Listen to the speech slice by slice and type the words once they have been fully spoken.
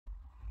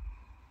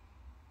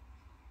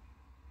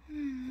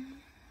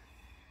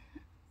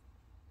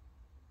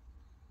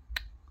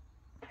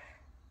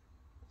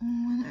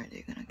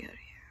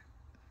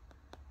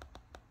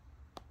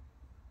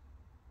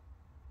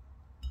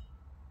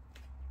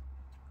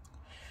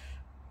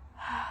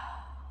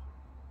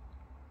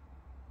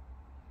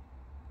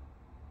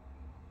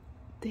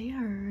They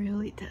are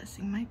really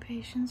testing my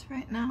patience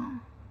right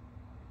now.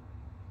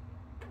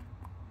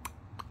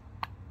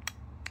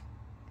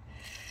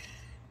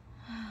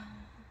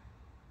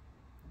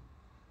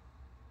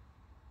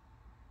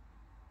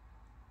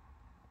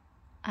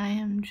 I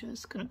am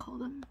just gonna call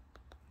them.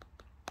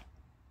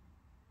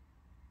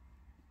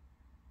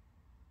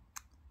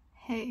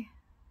 Hey.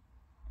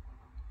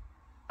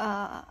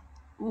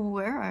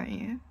 Where are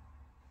you?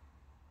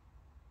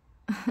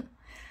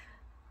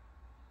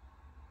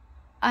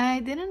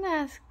 I didn't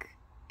ask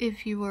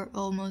if you were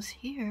almost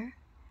here.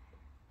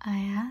 I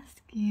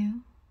asked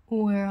you,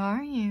 where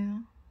are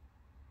you?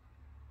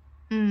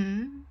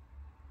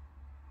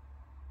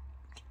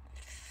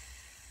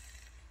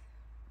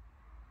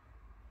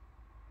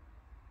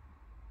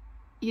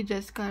 You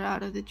just got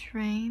out of the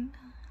train?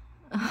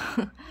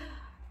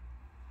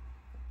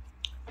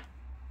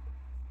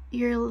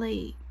 You're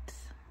late.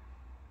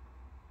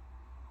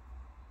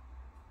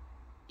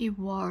 You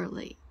are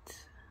late.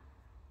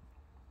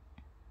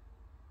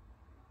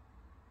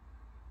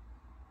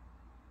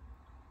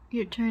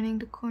 You're turning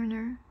the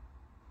corner.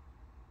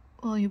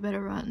 Well, you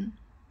better run.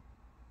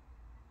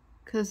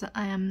 'Cause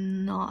I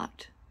am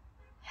not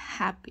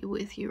happy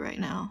with you right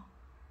now.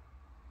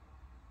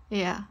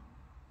 Yeah.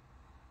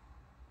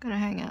 Gonna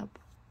hang up.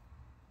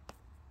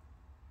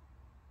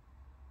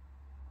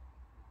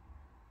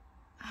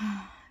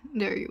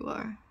 There you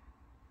are.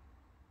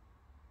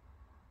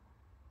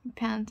 You're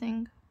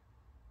panting.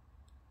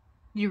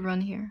 You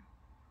run here.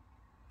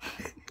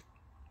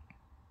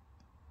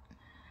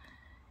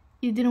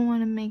 You didn't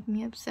want to make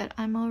me upset.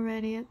 I'm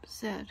already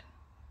upset.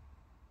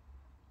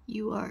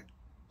 You are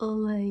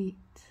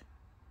late.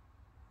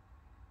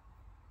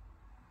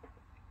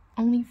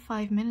 Only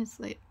 5 minutes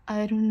late.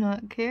 I do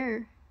not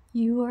care.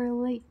 You are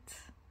late.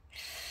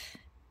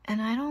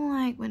 And I don't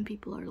like when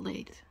people are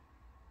late.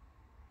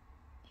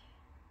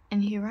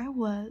 And here I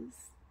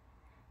was,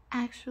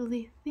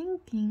 actually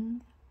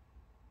thinking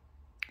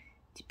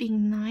to be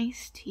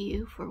nice to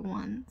you for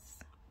once.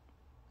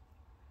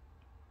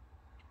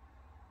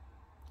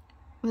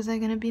 Was I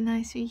gonna be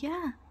nice to you?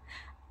 Yeah.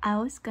 I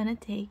was gonna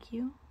take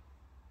you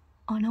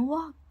on a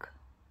walk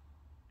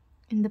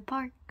in the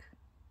park.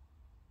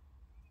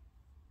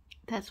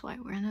 That's why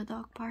we're in a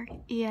dog park.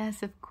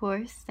 Yes, of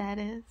course, that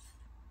is.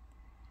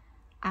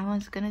 I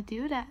was gonna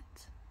do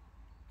that.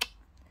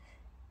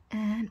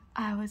 And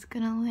I was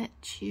gonna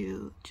let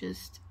you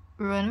just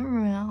run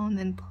around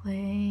and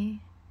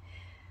play.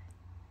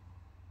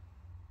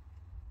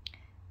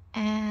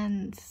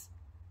 And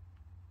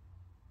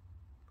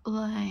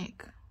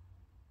like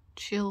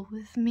chill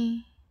with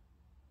me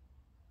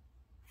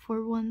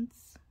for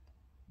once.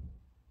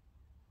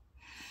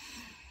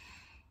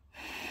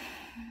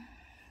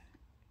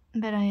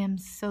 But I am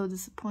so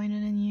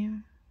disappointed in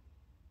you.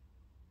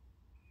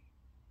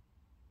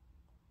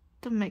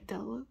 Don't make that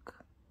look.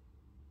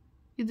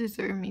 You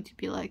deserve me to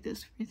be like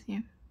this with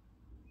you.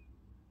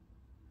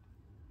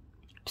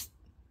 Psst.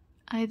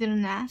 I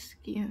didn't ask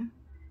you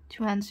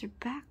to answer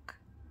back.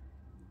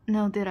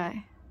 No, did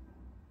I?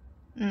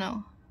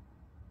 No.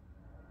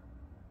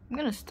 I'm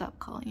gonna stop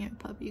calling you a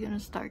puppy. I'm gonna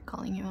start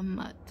calling you a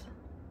mutt.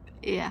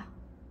 Yeah.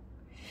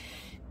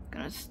 I'm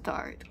gonna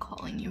start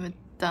calling you a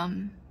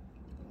dumb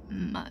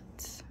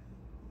mutt.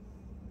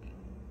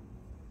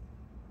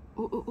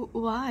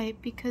 Why?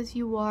 Because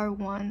you are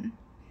one.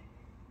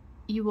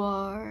 You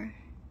are...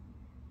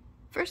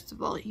 First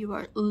of all, you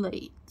are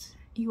late.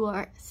 You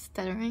are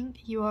stuttering.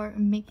 You are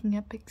making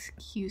up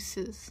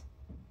excuses.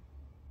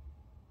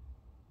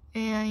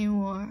 Yeah,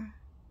 you are.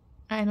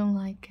 I don't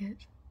like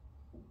it.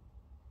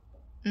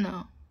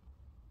 No.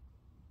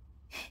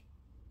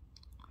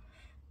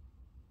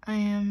 I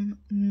am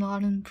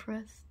not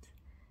impressed.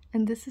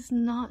 And this is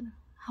not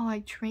how I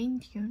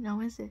trained you, now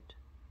is it?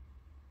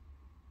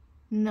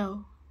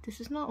 No,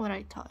 this is not what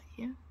I taught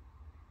you.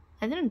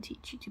 I didn't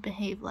teach you to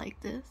behave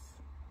like this.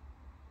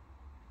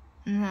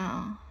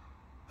 No.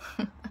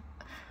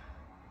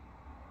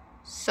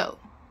 So,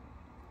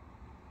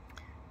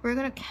 we're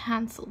gonna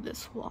cancel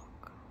this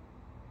walk.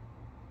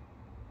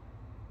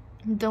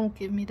 Don't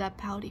give me that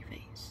pouty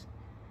face.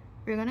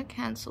 We're gonna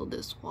cancel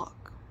this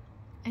walk,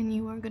 and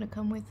you are gonna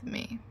come with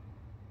me.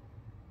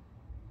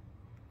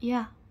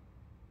 Yeah.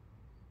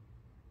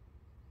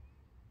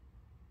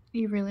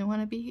 You really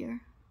want to be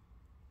here?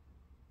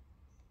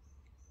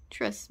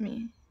 Trust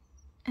me.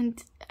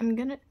 And I'm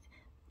gonna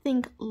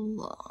think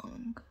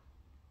long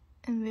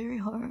and very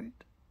hard.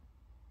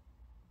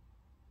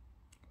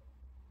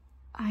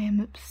 I am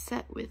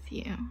upset with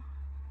you.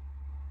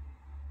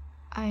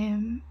 I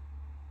am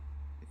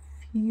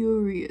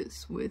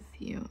furious with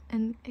you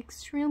and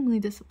extremely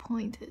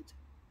disappointed.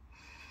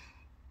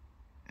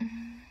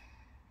 And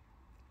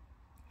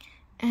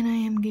I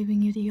am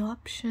giving you the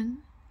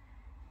option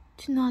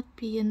to not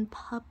be in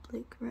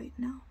public right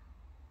now.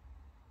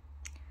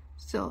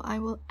 So I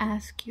will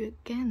ask you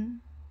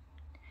again,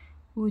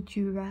 would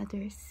you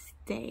rather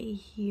stay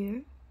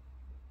here?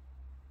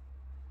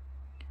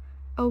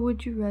 Or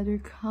would you rather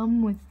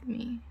come with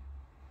me?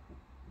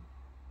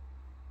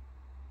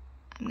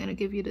 I'm gonna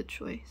give you the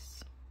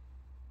choice.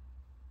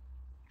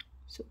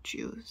 So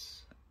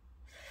choose.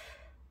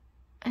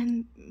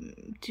 And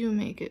do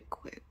make it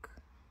quick.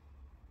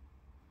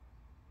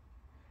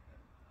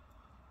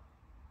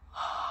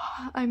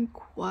 I'm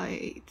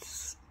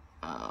quite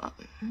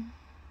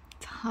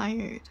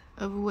tired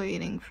of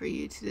waiting for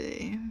you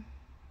today.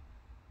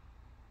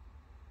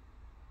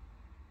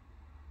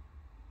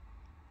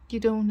 You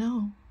don't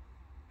know.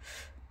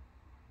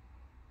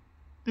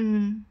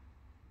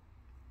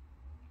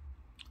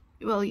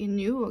 Well, you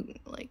knew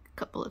like a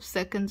couple of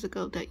seconds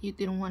ago that you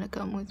didn't want to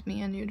come with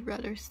me and you'd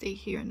rather stay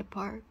here in the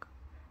park.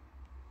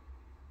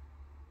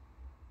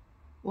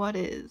 What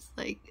is,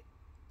 like,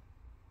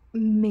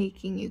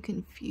 making you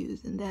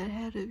confused in that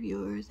head of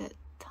yours, that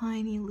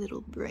tiny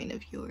little brain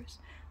of yours?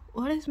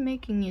 What is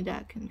making you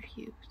that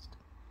confused?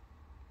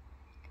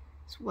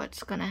 It's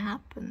what's gonna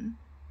happen.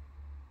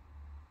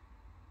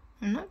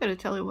 I'm not gonna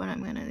tell you what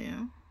I'm gonna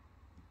do.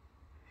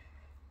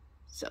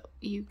 So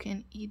you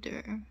can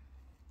either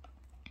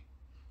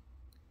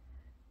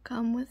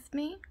come with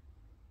me,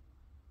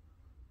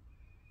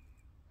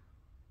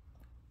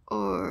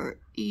 or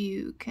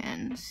you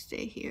can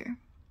stay here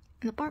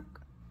in the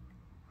park.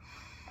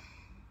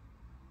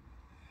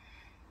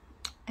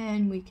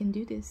 And we can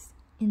do this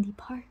in the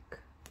park.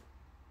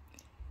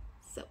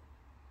 So,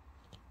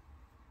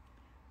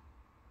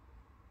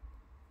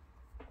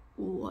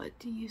 what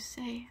do you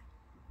say?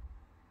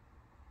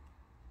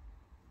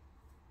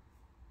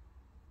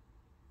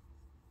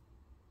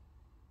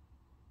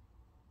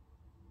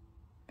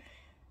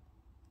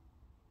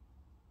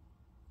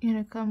 You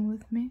gonna come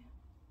with me?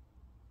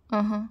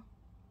 Uh-huh.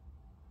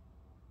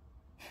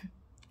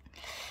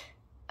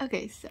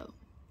 Okay, so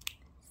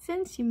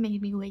since you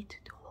made me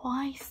wait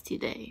twice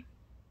today,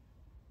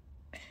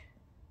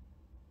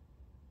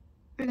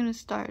 we're gonna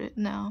start it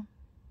now.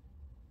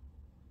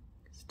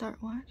 Start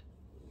what?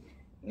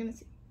 You're gonna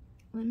see.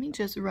 Let me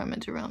just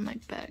rummage around my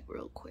bag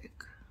real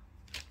quick.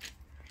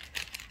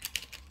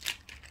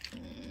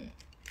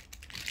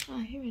 Ah,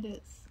 here it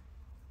is.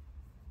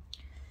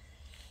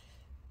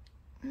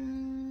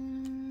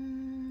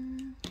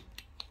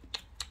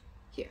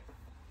 Here.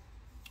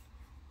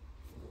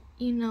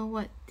 You know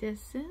what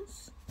this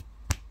is?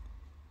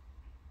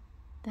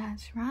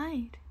 That's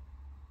right.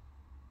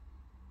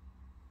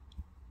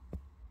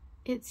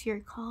 It's your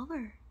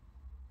collar.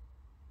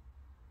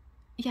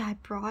 Yeah, I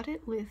brought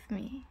it with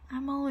me.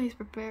 I'm always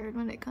prepared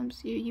when it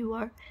comes to you. You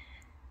are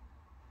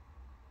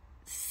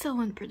so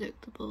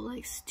unpredictable,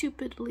 like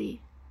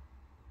stupidly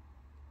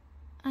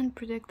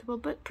unpredictable,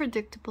 but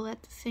predictable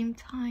at the same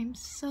time.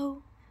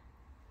 So,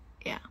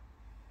 yeah.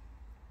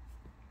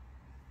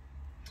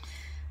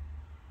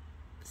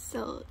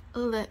 So,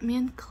 let me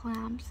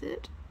unclamp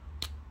it.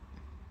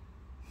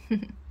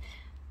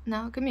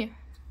 Now, come here.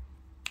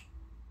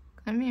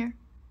 Come here.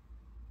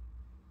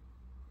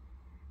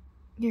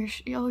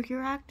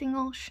 You're acting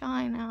all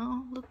shy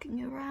now,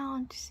 looking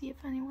around to see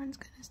if anyone's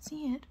gonna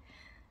see it.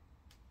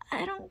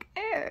 I don't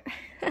care.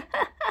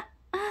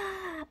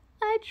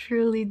 I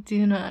truly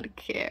do not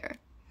care.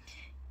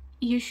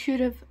 You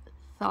should have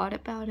thought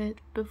about it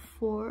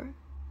before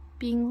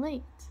being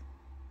late.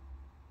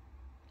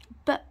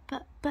 But,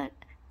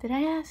 did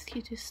I ask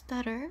you to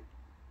stutter?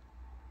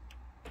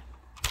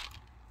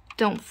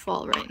 Don't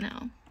fall right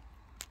now.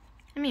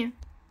 Come here.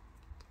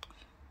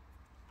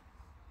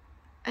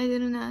 I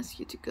didn't ask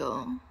you to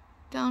go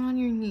down on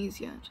your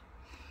knees yet.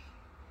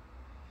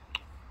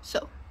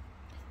 So,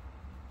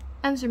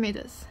 answer me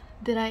this.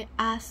 Did I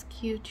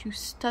ask you to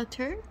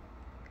stutter?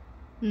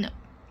 No.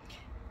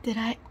 Did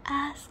I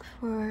ask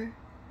for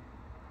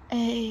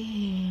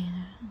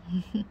an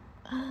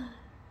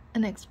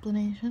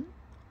explanation?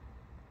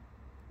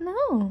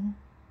 No.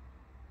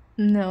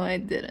 No, I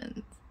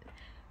didn't.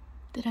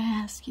 Did I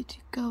ask you to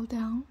go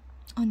down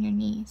on your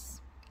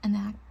knees and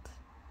act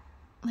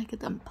like a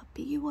dumb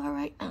puppy you are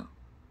right now?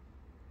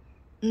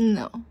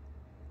 No,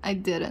 I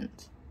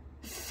didn't.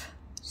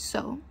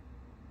 So,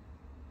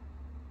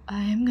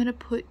 I am gonna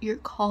put your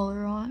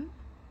collar on.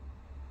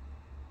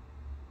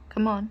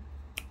 Come on.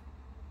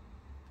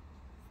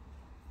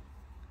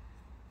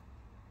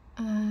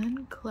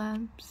 And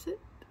clamps it.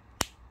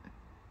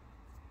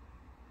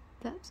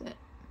 That's it.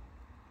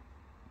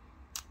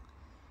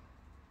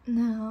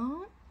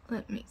 Now,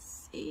 let me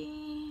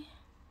see.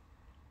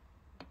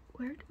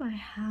 Where do I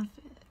have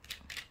it?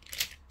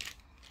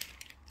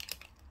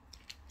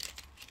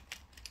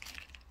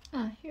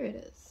 Ah, here it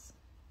is.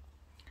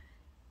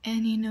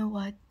 And you know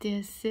what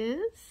this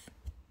is?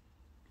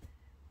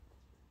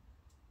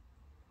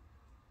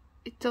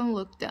 Don't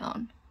look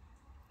down.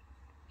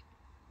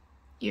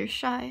 You're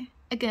shy.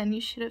 Again,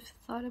 you should have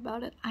thought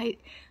about it. I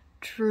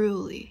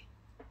truly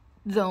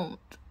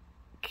don't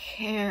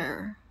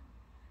care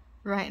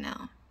right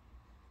now.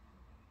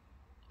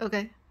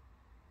 Okay?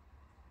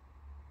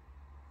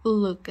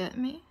 Look at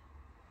me.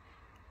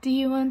 Do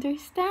you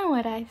understand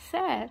what I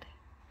said?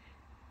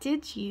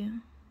 Did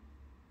you?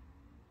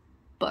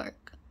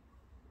 Bark.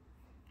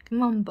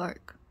 Come on,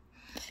 bark.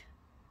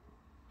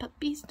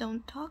 Puppies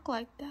don't talk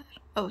like that.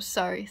 Oh,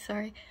 sorry.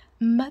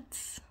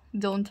 Mutts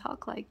don't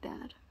talk like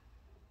that.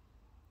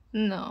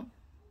 No.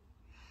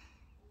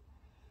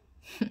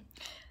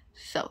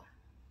 So,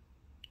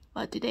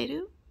 what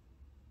do?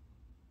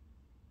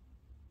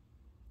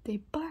 They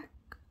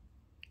bark.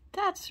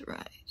 That's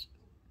right.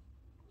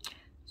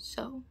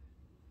 So,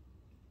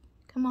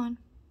 come on,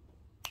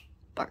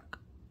 bark.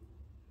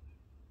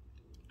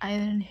 I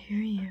didn't hear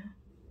you.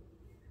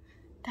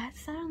 That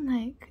sounded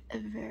like a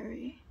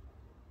very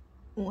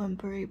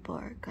whimpery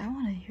bark. I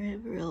want to hear a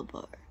real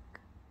bark.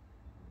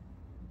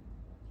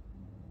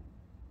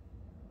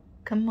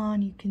 Come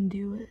on, you can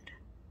do it.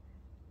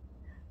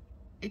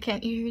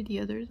 Can't you hear the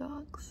other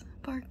dogs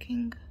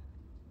barking?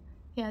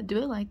 Yeah, do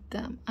it like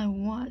them. I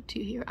want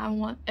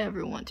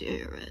everyone to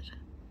hear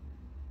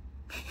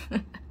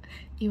it.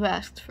 You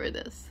asked for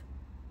this.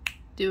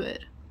 Do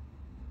it.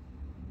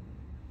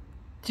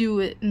 Do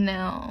it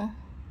now.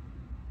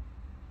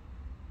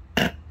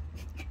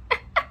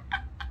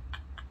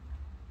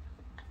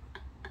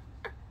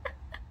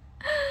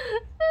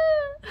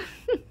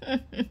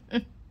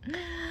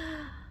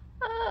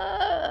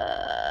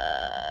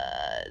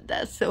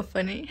 That's so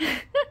funny.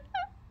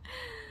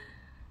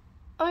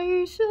 Are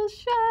you so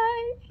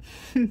shy?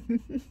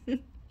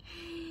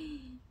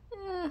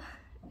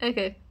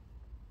 Okay,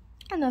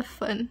 enough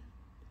fun.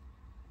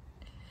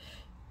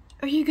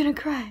 Are you gonna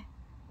cry?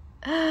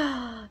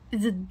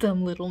 Is a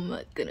dumb little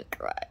mutt gonna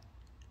cry?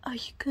 Are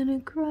you gonna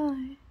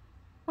cry?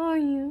 Are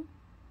you?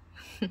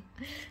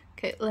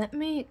 Okay, let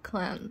me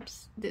clamp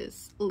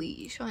this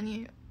leash on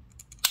you.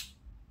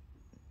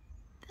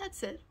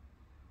 That's it.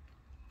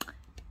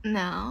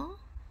 Now,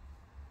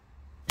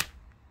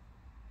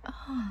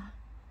 oh,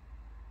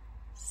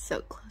 so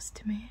close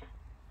to me.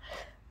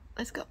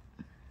 Let's go.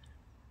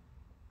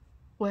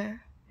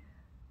 Where?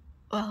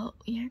 Well,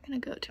 you're gonna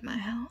go to my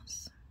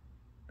house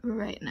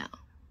right now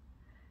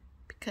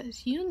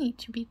because you need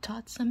to be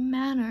taught some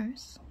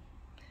manners.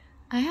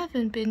 I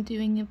haven't been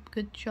doing a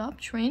good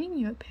job training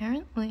you,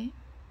 apparently.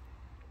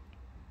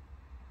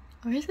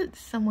 Or is it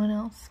someone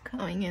else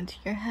coming into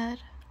your head?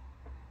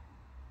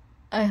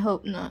 I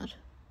hope not.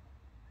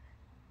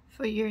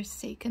 For your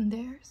sake and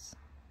theirs.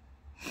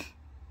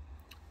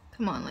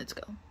 Come on, let's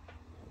go.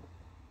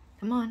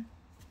 Come on.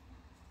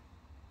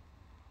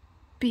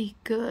 Be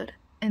good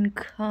and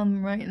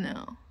come right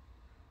now.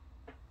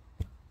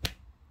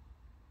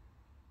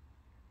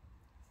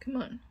 Come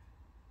on.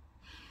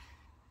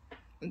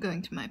 We're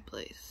going to my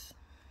place.